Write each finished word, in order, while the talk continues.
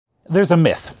There's a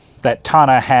myth that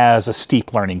Tana has a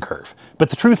steep learning curve, but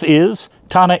the truth is,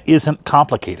 Tana isn't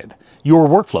complicated. Your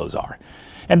workflows are.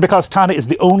 And because Tana is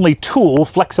the only tool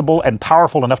flexible and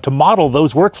powerful enough to model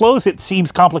those workflows, it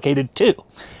seems complicated too.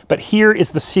 But here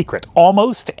is the secret.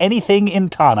 Almost anything in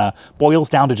Tana boils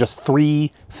down to just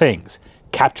three things.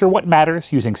 Capture what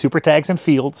matters using super tags and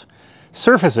fields,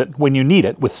 surface it when you need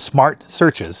it with smart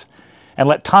searches, and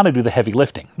let Tana do the heavy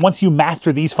lifting. Once you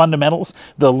master these fundamentals,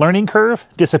 the learning curve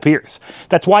disappears.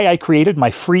 That's why I created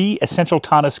my free Essential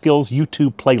Tana Skills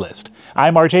YouTube playlist.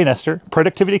 I'm RJ Nestor,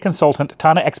 productivity consultant,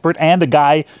 Tana expert, and a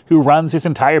guy who runs his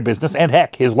entire business and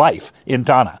heck, his life in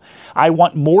Tana. I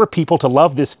want more people to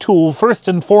love this tool first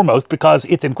and foremost because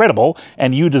it's incredible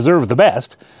and you deserve the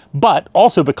best, but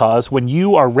also because when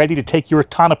you are ready to take your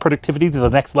Tana productivity to the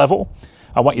next level,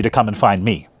 I want you to come and find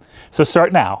me. So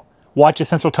start now. Watch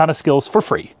Essential Tana Skills for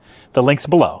free. The link's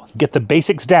below. Get the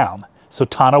basics down so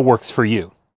Tana works for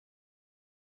you.